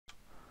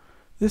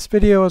This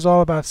video is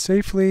all about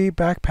safely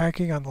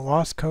backpacking on the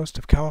lost coast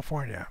of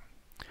California.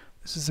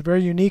 This is a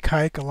very unique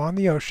hike along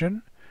the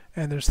ocean,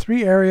 and there's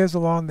 3 areas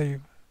along the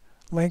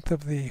length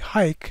of the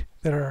hike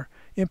that are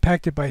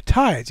impacted by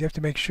tides. You have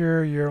to make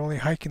sure you're only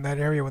hiking that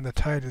area when the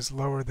tide is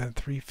lower than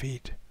 3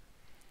 feet.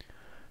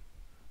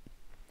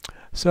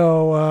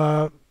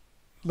 So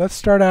let's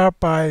start out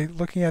by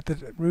looking at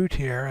the route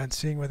here and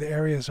seeing where the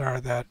areas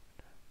are that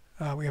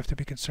we have to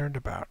be concerned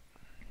about.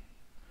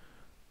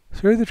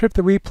 So here's the trip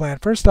that we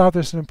planned. First off,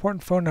 there's some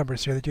important phone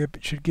numbers here that you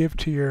should give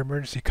to your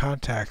emergency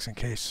contacts in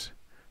case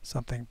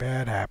something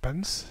bad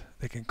happens.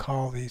 They can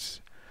call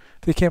these.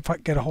 If they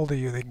can't get a hold of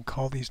you, they can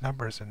call these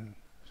numbers and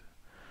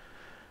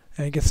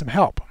get some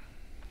help.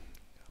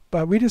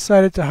 But we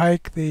decided to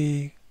hike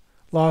the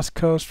Lost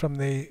Coast from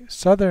the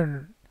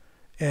southern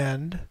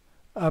end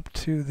up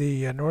to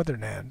the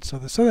northern end. So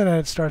the southern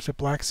end starts at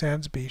Black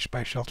Sands Beach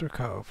by Shelter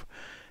Cove,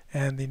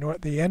 and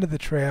the end of the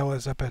trail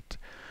is up at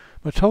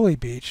Matoli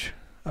Beach,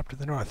 up to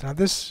the north. Now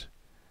this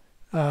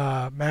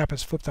map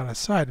is flipped on its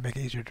side to make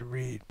it easier to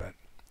read. But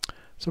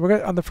so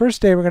on the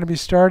first day we're going to be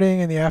starting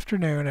in the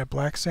afternoon at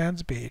Black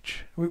Sands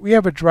Beach. We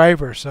have a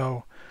driver,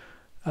 so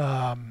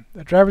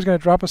the driver's going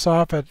to drop us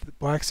off at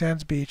Black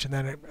Sands Beach, and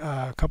then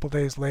a couple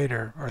days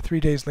later, or 3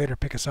 days later,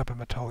 pick us up at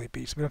Matoli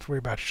Beach. So we don't have to worry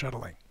about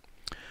shuttling.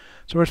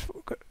 So we're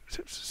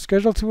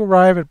scheduled to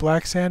arrive at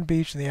Black Sand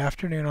Beach in the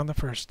afternoon on the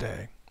first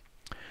day.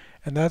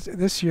 And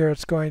this year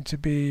it's going to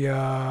be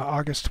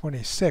August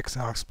 26th.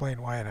 I'll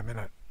explain why in a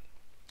minute.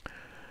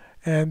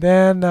 And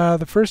then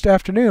the first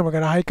afternoon we're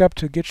going to hike up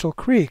to Gitchell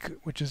Creek,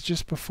 which is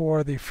just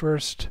before the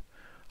first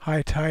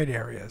high tide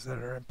areas that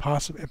are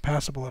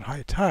impassable at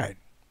high tide.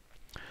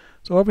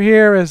 So over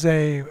here is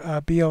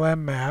a BLM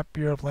map,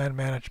 Bureau of Land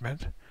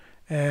Management,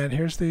 and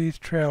here's the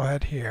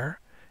trailhead here.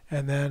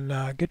 And then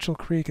Gitchell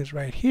Creek is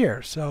right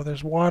here. So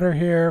there's water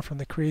here from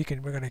the creek,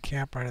 and we're going to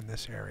camp right in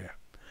this area.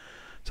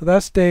 So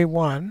that's day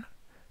 1.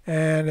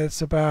 And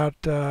it's about,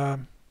 I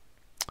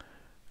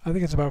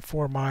think it's about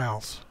 4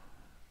 miles.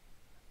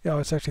 Yeah,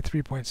 it's actually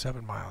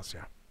 3.7 miles,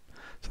 yeah.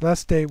 So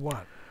that's day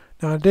 1.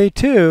 Now on day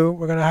 2,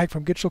 we're going to hike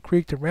from Gitchell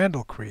Creek to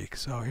Randall Creek.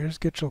 So here's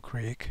Gitchell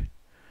Creek.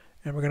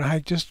 And we're going to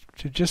hike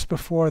just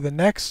before the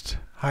next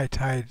high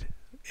tide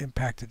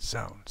impacted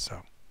zone.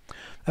 So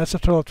that's a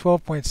total of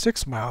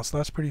 12.6 miles, so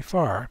that's pretty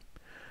far.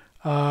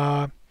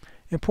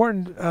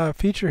 Important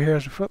feature here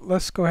is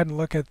let's go ahead and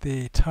look at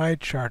the tide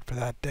chart for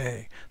that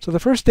day. So the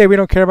first day we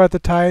don't care about the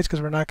tides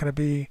because we're not going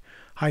to be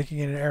hiking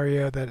in an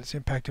area that is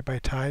impacted by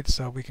tides,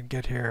 so we can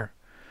get here.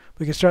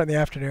 We can start in the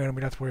afternoon and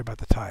we don't have to worry about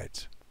the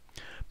tides.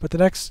 But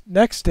the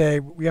next day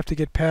we have to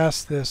get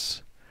past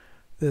this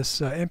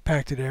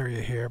impacted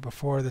area here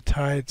before the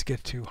tides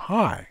get too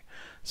high.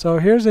 So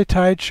here's a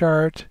tide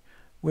chart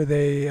with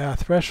a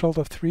threshold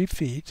of 3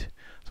 feet.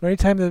 So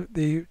anytime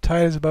the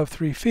tide is above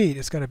 3 feet,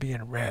 it's going to be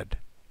in red.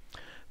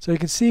 So you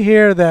can see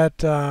here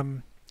that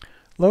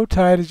low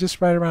tide is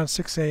just right around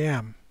 6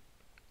 a.m.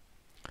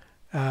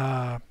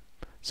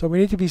 So we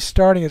need to be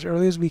starting as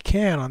early as we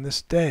can on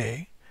this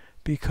day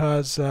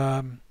because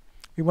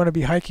we want to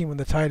be hiking when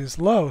the tide is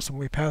low, so when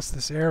we pass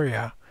this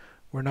area,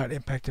 we're not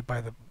impacted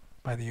by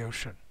the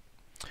ocean.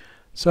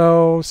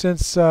 So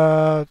since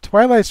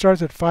twilight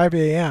starts at 5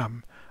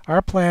 a.m.,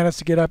 our plan is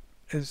to get up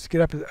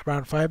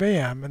around 5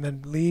 a.m. and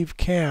then leave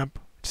camp,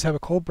 just have a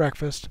cold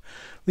breakfast,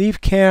 leave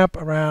camp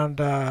around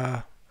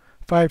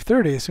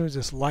 5:30 as soon as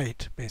it's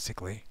light,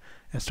 basically,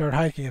 and start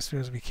hiking as soon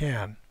as we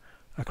can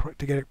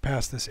to get it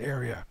past this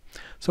area.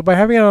 So by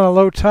having it on a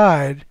low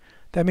tide,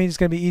 that means it's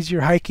going to be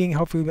easier hiking.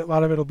 Hopefully a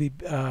lot of it will be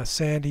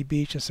sandy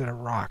beach instead of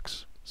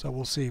rocks. So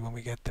we'll see when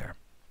we get there.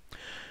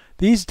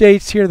 These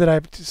dates here that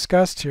I've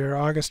discussed here,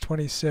 August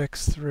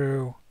 26th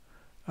through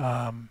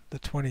the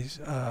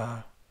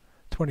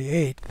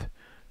 28th,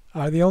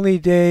 are the only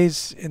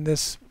days in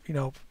this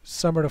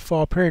summer to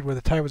fall period where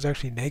the tide was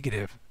actually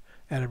negative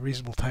at a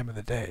reasonable time of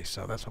the day.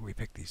 So that's why we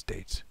picked these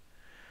dates.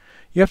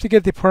 You have to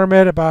get the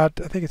permit about,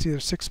 I think it's either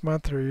 6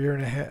 months or a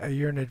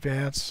year in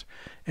advance,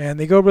 and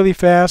they go really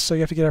fast, so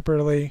you have to get up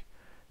early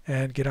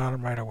and get on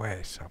them right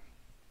away. So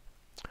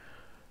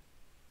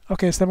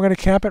okay, so then we're going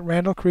to camp at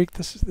Randall Creek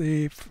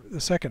the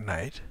second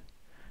night,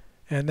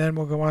 and then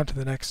we'll go on to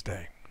the next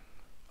day.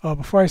 Oh,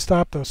 before I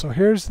stop though, so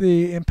here's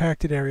the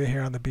impacted area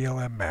here on the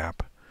BLM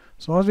map.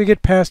 So as long as we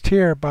get past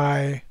here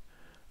by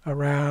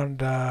around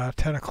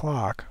 10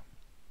 o'clock,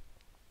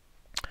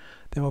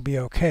 then we'll be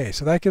okay.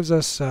 So that gives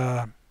us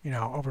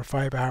over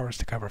 5 hours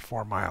to cover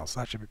 4 miles.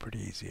 That should be pretty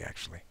easy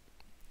actually.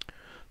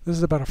 This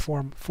is about a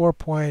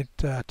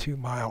 4.2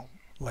 mile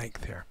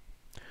length here.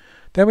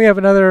 Then we have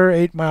another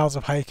 8 miles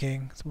of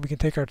hiking, so we can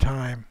take our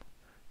time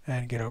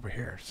and get over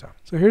here. So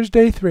here's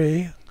day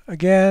 3.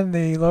 Again,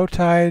 the low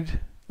tide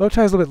is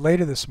a little bit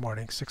later this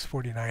morning,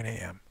 6:49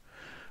 a.m.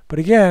 But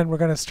again, we're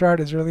going to start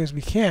as early as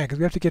we can because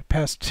we have to get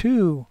past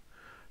 2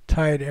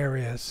 tide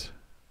areas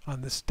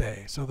on this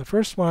day. So the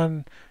first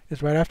one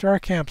is right after our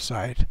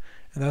campsite,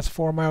 and that's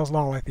 4 miles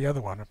long like the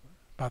other one,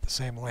 about the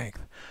same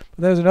length.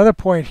 But there's another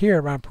point here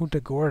around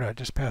Punta Gorda,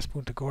 just past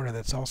Punta Gorda,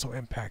 that's also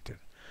impacted.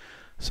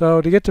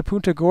 So to get to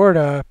Punta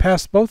Gorda,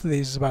 past both of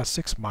these is about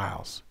 6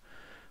 miles.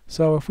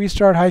 So if we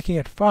start hiking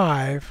at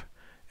 5,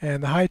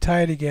 and the high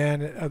tide again,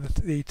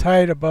 the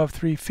tide above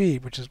 3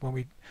 feet, which is when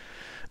we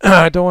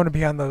don't want to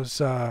be on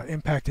those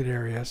impacted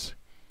areas,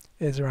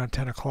 is around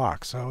 10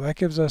 o'clock. So that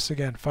gives us,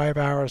 again, 5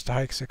 hours to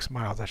hike 6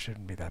 miles. That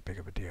shouldn't be that big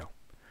of a deal.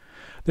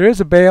 There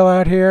is a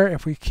bailout here.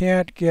 If we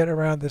can't get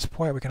around this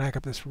point, we can hike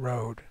up this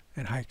road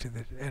and hike to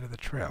the end of the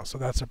trail. So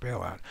that's a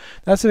bailout.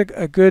 That's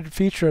a good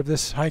feature of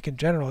this hike in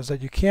general, is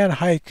that you can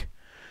hike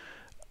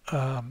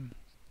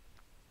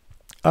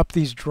up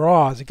these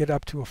draws and get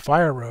up to a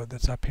fire road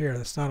that's up here.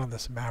 That's not on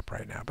this map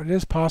right now. But it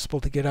is possible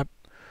to get up,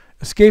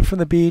 escape from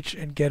the beach,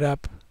 and get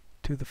up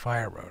to the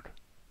fire road.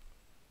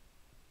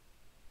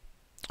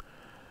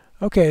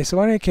 Okay,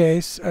 so in any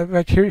case,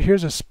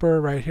 here's a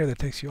spur right here that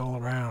takes you all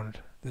around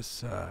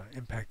this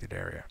impacted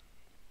area.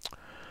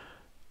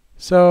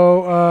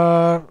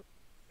 So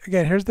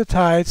again, here's the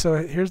tide. So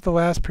here's the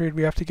last period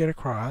we have to get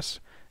across,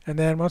 and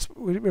then once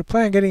we're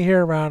planning on getting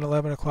here around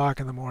 11 o'clock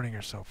in the morning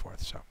or so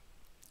forth.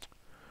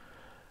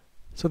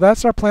 So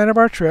that's our plan of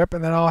our trip,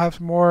 and then I'll have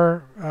some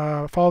more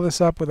follow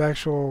this up with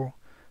actual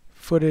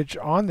footage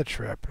on the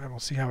trip, and we'll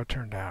see how it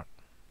turned out.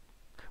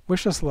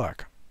 Wish us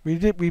luck.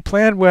 We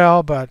planned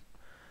well, but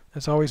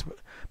there's always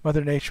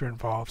Mother Nature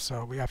involved,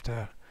 so we have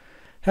to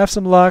have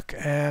some luck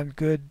and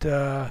good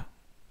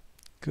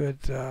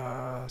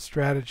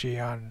strategy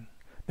on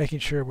making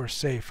sure we're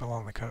safe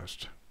along the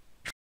coast.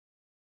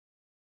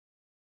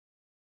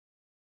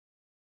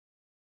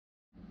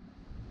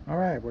 All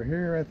right, we're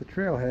here at the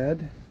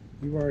trailhead.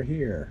 You are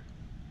here.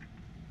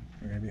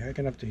 We're going to be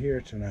hiking up to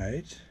here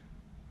tonight.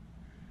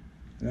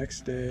 The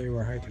next day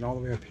we're hiking all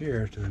the way up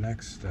here to the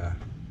next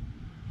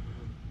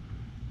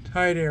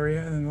tide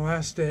area, and then the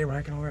last day we're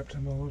hiking all the way up to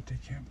the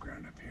Molote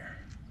campground up here.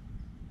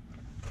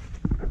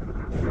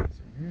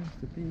 So here's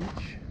the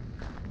beach.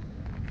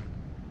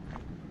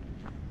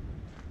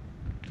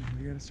 And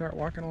we got to start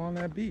walking along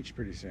that beach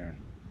pretty soon.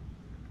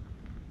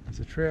 There's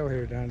a trail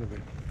here down to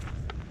the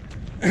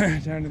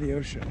down to the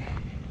ocean.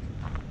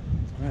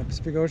 All right,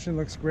 Pacific Ocean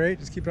looks great.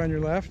 Just keep it on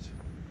your left.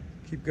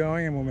 Keep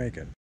going, and we'll make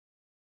it.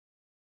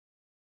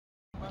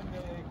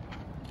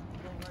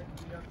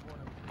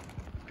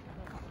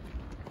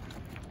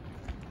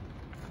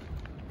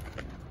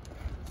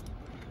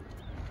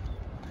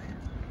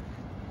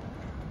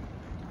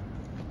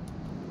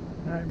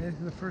 All right, made it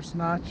to the first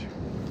notch.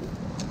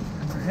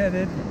 And we're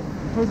headed.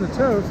 Propose a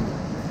toast.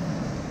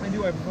 I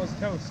do. I propose a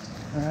toast.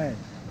 All right.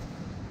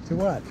 To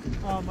what?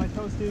 My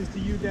toast is to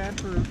you, Dad,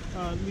 for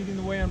leading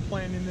the way on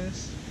planning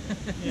this.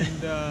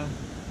 And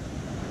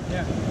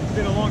yeah, it's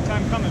been a long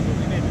time coming, but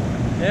we made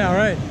it. Yeah, all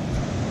right.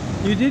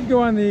 You did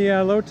go on the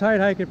low tide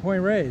hike at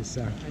Point Reyes,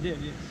 so. I did,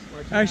 yes.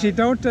 Actually,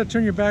 don't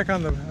turn your back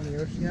on the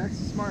ocean. Yeah, that's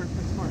smart.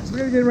 That's smart. So we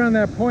got to get around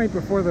that point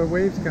before the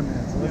waves come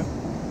in. So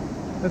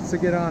let's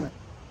get on it.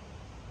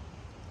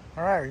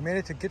 All right, we made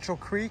it to Gitchell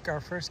Creek, our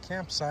first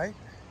campsite,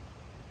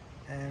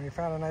 and we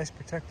found a nice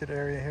protected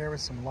area here with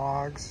some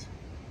logs.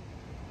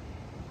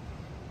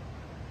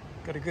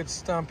 Got a good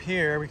stump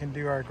here. We can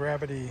do our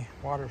gravity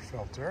water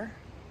filter.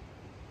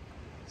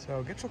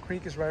 So Gitchell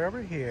Creek is right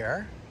over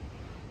here.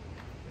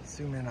 Let's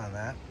zoom in on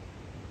that.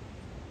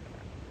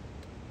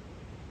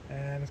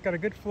 And it's got a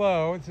good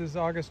flow. This is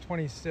August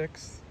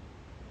 26th,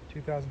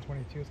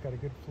 2022. It's got a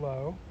good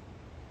flow.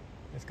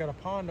 It's got a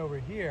pond over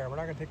here. We're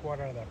not going to take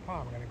water out of that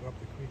pond. We're going to go up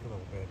the creek a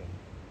little bit and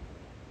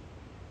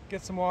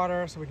get some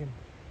water so we can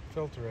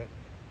filter it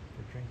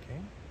for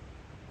drinking.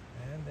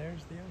 And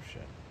there's the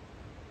ocean.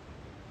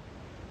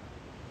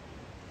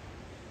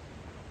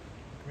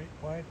 Great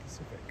Wide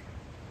Pacific.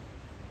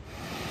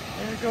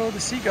 There go the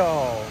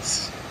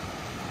seagulls.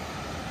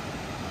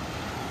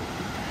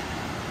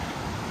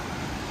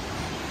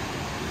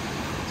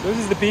 So this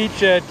is the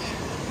beach at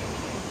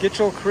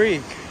Gitchell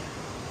Creek.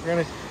 We're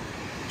going to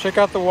check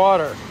out the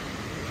water.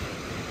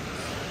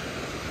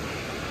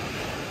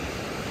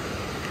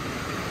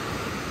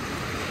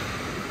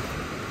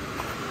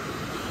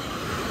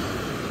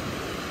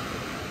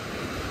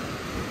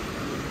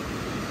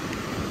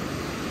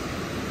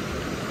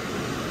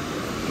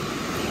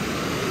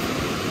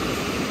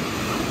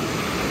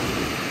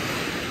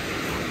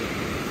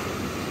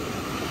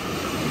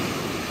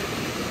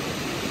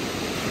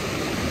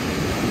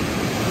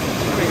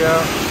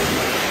 Go.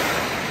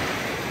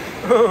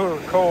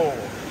 Oh, cold.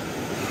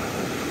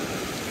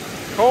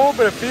 Cold,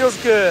 but it feels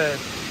good.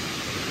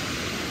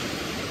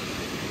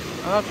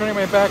 I'm not turning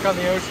my back on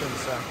the ocean,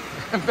 so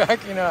I'm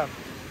backing up.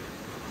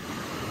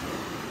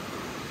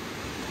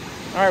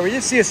 All right, we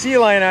did see a sea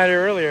lion out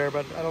here earlier,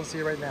 but I don't see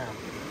it right now.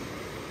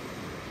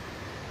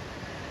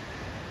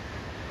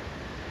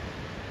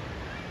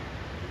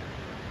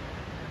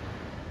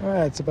 All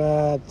right, it's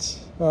about,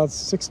 well,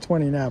 it's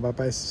 6:20 now, but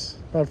by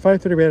about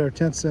 5:30 we had our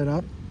tent set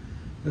up.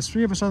 There's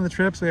 3 of us on the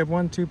trip, so we have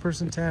 1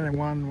 2-person tent and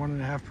 1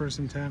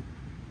 1.5-person tent.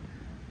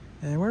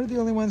 And we're the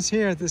only ones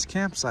here at this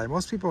campsite.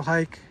 Most people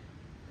hike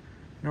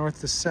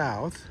north to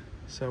south,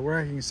 so we're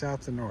hiking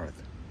south to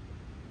north.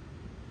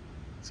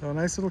 So a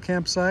nice little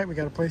campsite. We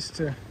got a place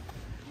to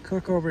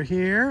cook over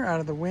here out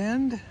of the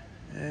wind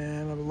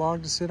and a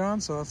log to sit on,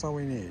 so that's all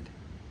we need.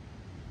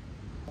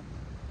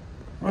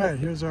 All right,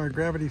 here's our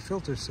gravity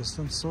filter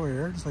system,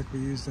 Sawyer, just like we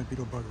used at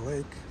Beetlebug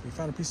Lake. We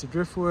found a piece of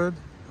driftwood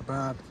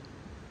about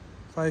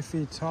 5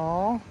 feet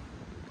tall,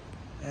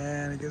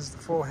 and it gives the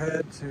full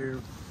head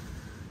to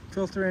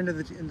filter into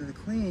the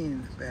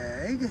clean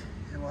bag,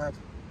 and we'll have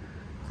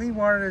clean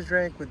water to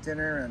drink with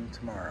dinner and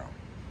tomorrow.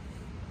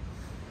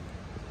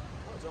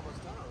 Oh, it's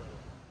almost done already.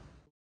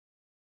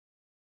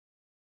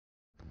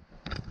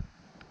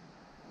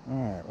 All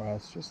right, well,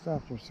 it's just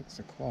after 6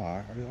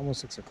 o'clock, or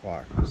almost 6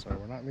 o'clock, so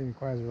we're not leaving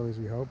quite as early as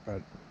we hope,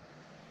 but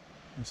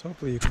as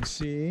hopefully you can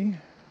see.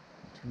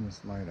 Turn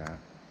this light out.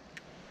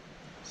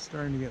 It's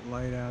starting to get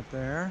light out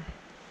there.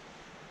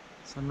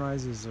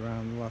 Sunrise is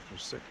around a little after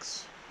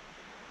 6. I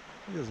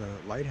think there's a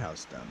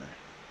lighthouse down there.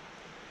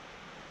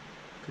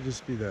 Could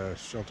just be the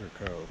Shelter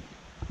Cove.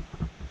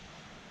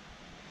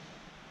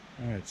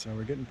 All right, so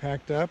we're getting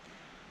packed up,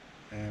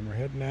 and we're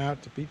heading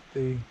out to beat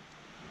the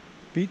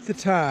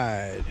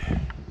tide.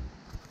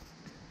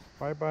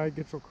 Bye-bye,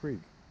 Gitchell Creek.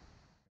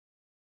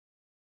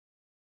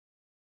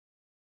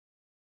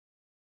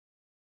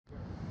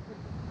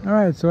 All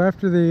right, so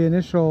after the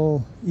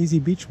initial easy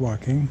beach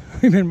walking,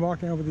 we've been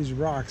walking over these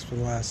rocks for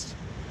the last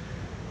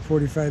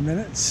 45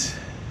 minutes.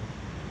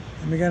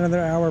 And we got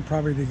another hour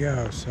probably to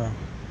go, so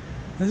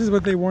this is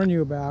what they warn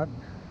you about.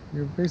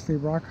 You're basically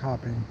rock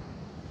hopping.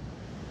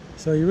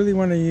 So you really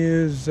want to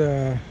use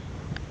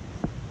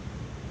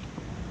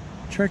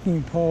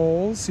trekking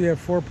poles, so you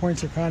have 4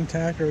 points of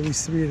contact, or at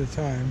least 3 at a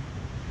time.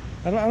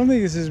 I don't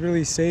think this is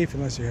really safe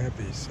unless you have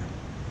these. So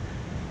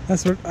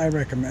that's what I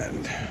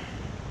recommend.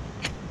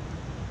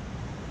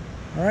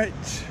 All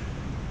right,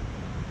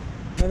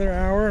 another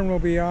hour and we'll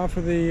be off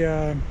of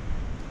the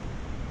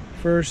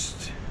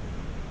first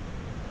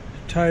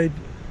tide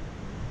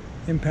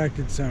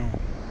impacted zone.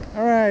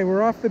 All right,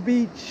 we're off the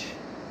beach.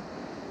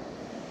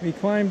 We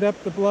climbed up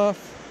the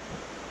bluff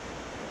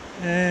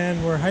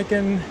and we're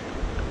hiking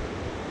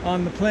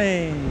on the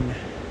plain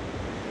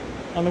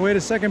on the way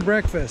to second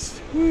breakfast.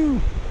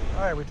 Woo!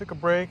 All right, we took a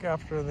break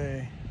after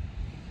the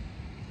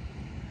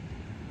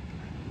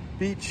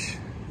beach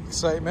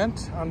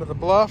excitement onto the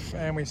bluff,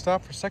 and we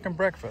stopped for second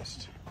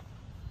breakfast.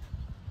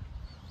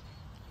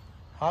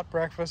 Hot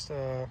breakfast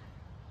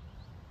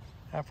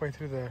halfway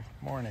through the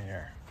morning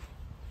here.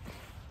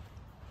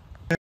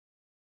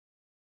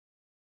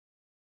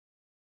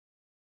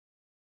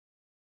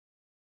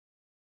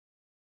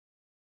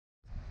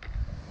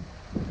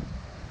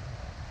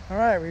 All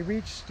right, we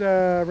reached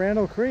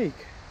Randall Creek.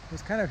 It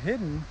was kind of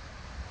hidden.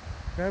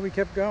 Glad we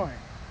kept going.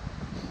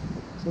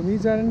 So it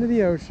leads out into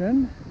the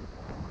ocean.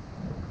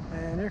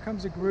 And here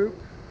comes a group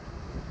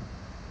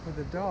with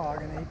a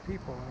dog and 8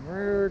 people. And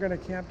we're going to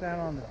camp down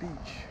on the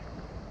beach.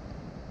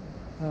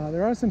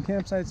 There are some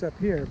campsites up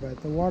here,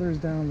 but the water's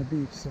down on the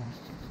beach. So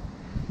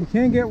you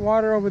can get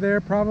water over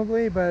there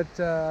probably, but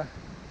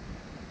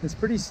it's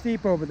pretty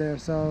steep over there.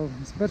 So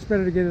it's much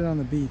better to get it on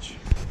the beach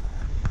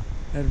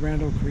at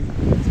Randall Creek. So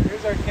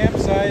here's our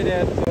campsite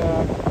at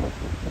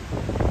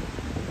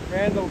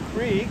Randall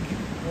Creek.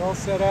 We're all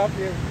set up.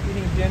 We're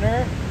eating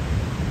dinner.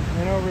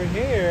 And over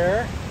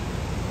here,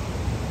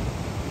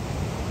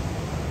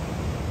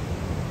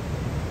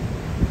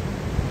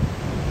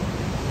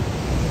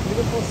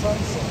 beautiful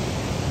sunset.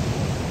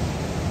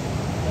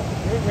 That's a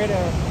great way to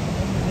end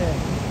the day.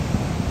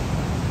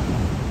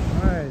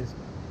 Alright,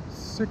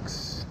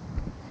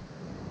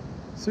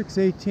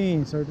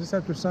 6:18, so just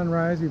after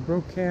sunrise we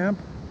broke camp,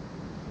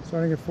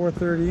 starting at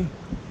 4:30,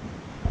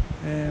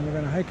 and we're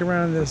going to hike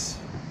around this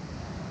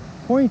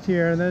point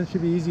here, and then it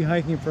should be easy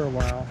hiking for a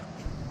while.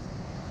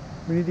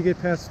 We need to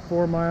get past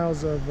 4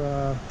 miles of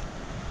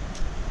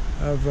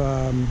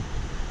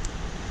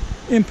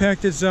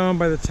impacted zone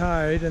by the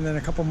tide, and then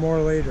a couple more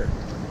later.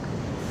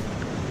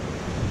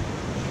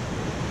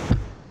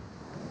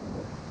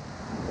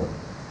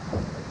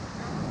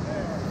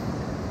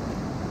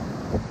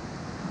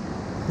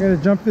 We gotta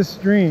jump this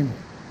stream.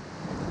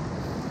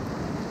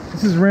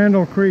 This is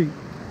Randall Creek.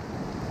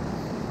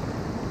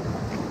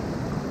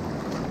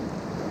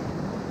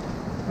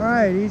 All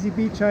right, easy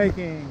beach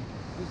hiking.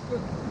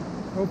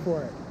 Go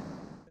for it.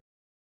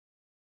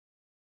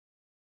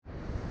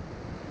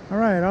 All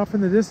right, off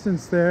in the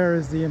distance there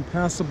is the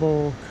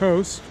impassable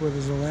coast where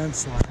there's a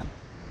landslide.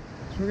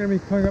 So we're going to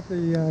be going up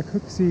the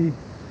Cooksey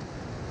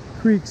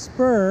Creek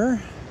spur,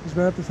 which is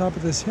right at the top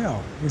of this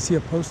hill. You can see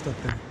a post up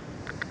there.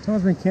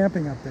 Someone's been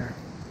camping up there.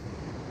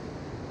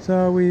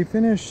 So we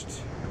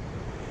finished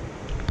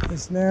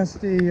this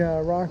nasty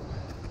rock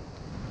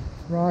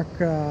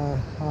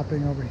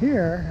hopping over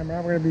here, and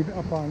now we're going to be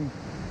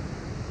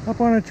up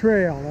on a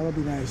trail. That'll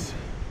be nice.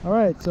 All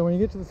right, so when you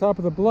get to the top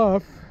of the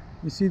bluff,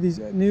 you see these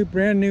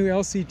brand new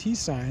LCT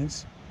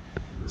signs.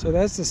 So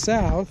that's the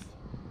south.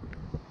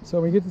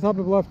 So when you get to the top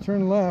of the bluff,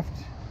 turn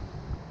left,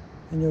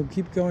 and you'll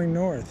keep going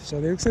north. So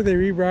it looks like they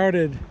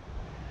rerouted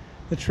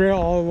the trail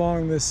all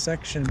along this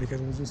section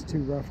because it was just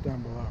too rough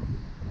down below.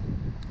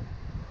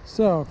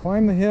 So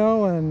climb the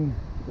hill and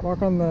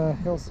walk on the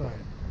hillside.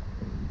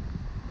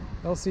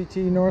 LCT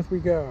north we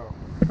go.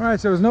 Alright,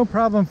 so there's no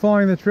problem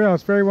following the trail.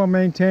 It's very well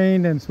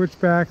maintained and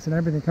switchbacks and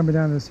everything coming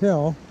down this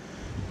hill.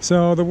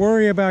 So the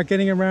worry about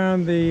getting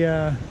around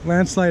the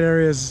landslide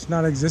area is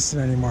not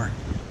existent anymore.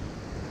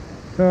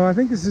 So I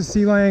think this is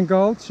Sea Lion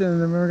Gulch,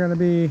 and then we're going to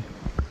be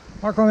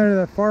walking there to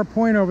that far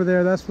point over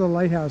there. That's where the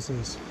lighthouse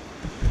is.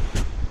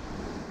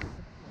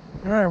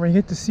 Alright, when you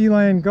hit the Sea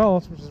Lion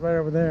Gulch, which is right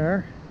over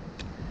there,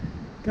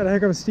 got a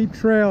heck of a steep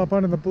trail up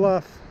onto the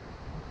bluff.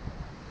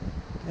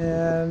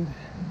 And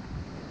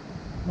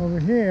over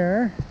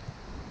here,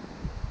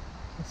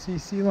 let's see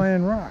Sea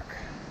Lion Rock.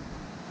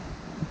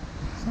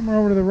 Somewhere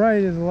over to the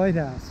right is the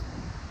lighthouse.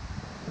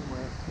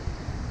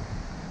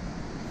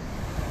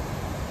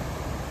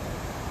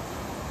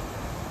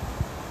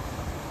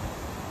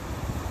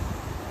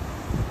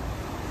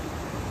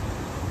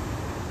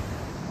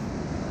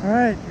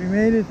 Alright, we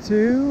made it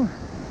to,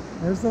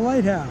 there's the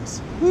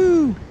lighthouse.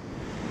 Woo!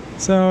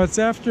 So it's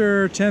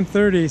after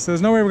 10:30, so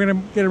there's no way we're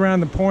going to get around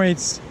the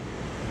points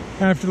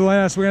after the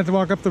lighthouse. We're going to have to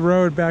walk up the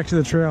road back to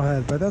the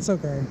trailhead, but that's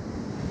okay.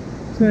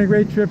 It's been a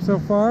great trip so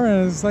far,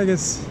 and it's like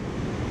it's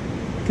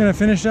going to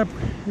finish up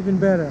even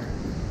better.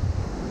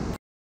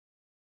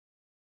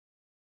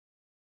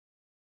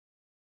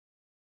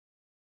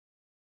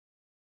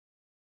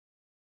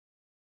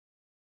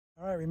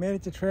 Alright, we made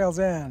it to Trail's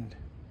End.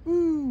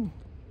 Woo!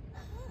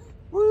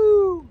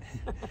 Woo!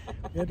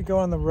 We had to go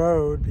on the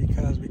road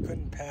because we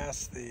couldn't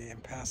pass the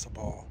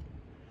impassable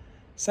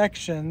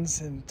sections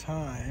in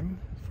time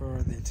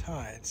for the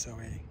tide. So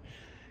we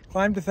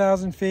climbed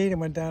 1,000 feet and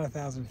went down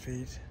 1,000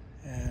 feet,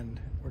 and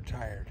we're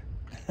tired.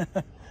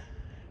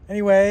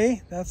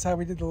 Anyway, that's how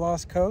we did the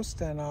Lost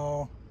Coast, and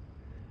I'll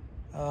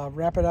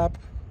wrap it up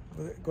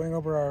with going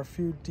over a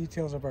few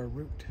details of our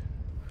route.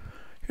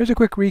 Here's a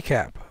quick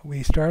recap.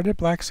 We started at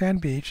Black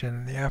Sand Beach,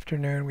 and in the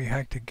afternoon we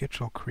hiked to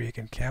Gitchell Creek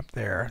and camped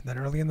there. Then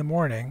early in the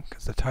morning,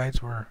 because the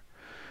tides were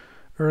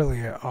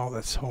early all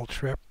this whole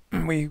trip,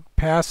 we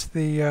passed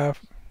the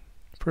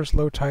first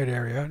low tide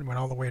area and went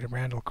all the way to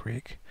Randall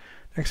Creek.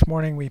 Next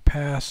morning we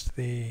passed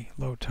the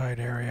low tide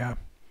area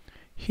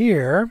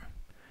here,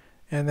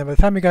 and then by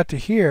the time we got to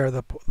here,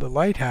 the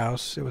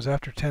lighthouse, it was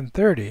after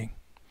 10:30,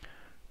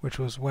 which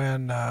was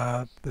when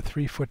the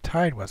 3-foot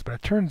tide was. But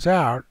it turns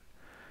out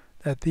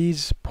that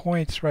these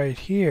points right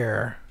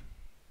here,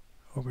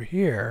 over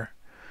here,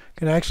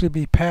 can actually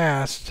be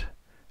passed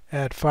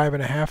at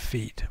 5.5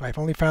 feet. I've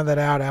only found that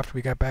out after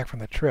we got back from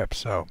the trip.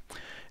 So,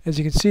 as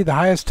you can see, the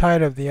highest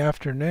tide of the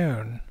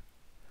afternoon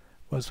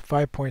was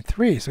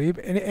 5.3. So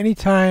any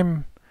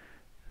time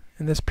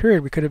in this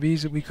period, we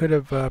could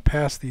have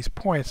passed these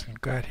points and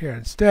got here.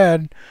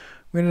 Instead,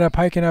 we ended up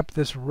hiking up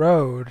this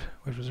road,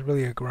 which was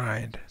really a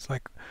grind. It's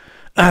like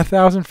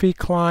 1,000 feet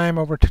climb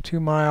over to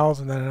 2 miles,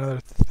 and then another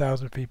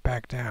 1,000 feet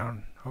back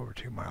down over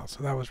 2 miles.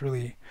 So that was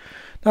really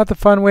not the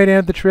fun way to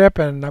end the trip,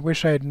 and I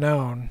wish I had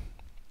known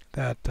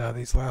that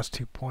these last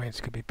 2 points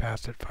could be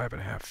passed at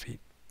 5.5 feet.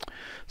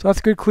 So that's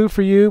a good clue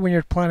for you when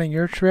you're planning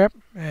your trip,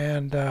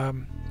 and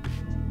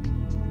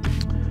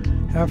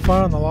have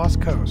fun on the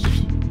Lost Coast.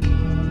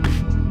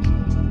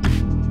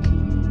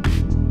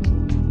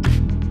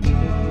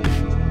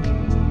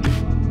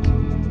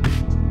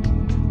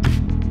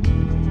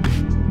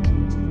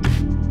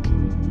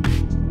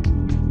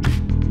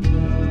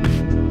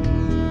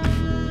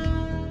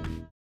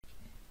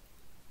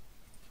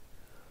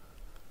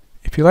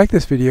 If you like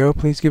this video,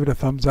 please give it a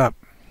thumbs up.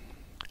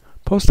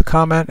 Post a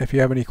comment if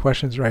you have any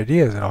questions or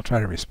ideas, and I'll try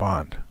to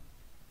respond.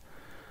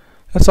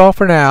 That's all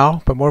for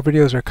now, but more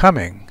videos are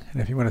coming,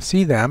 and if you want to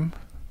see them,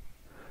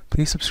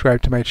 please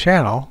subscribe to my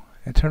channel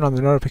and turn on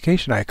the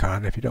notification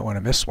icon if you don't want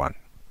to miss one.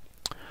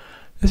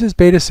 This is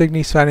Beta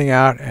Cygni signing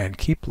out, and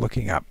keep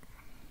looking up.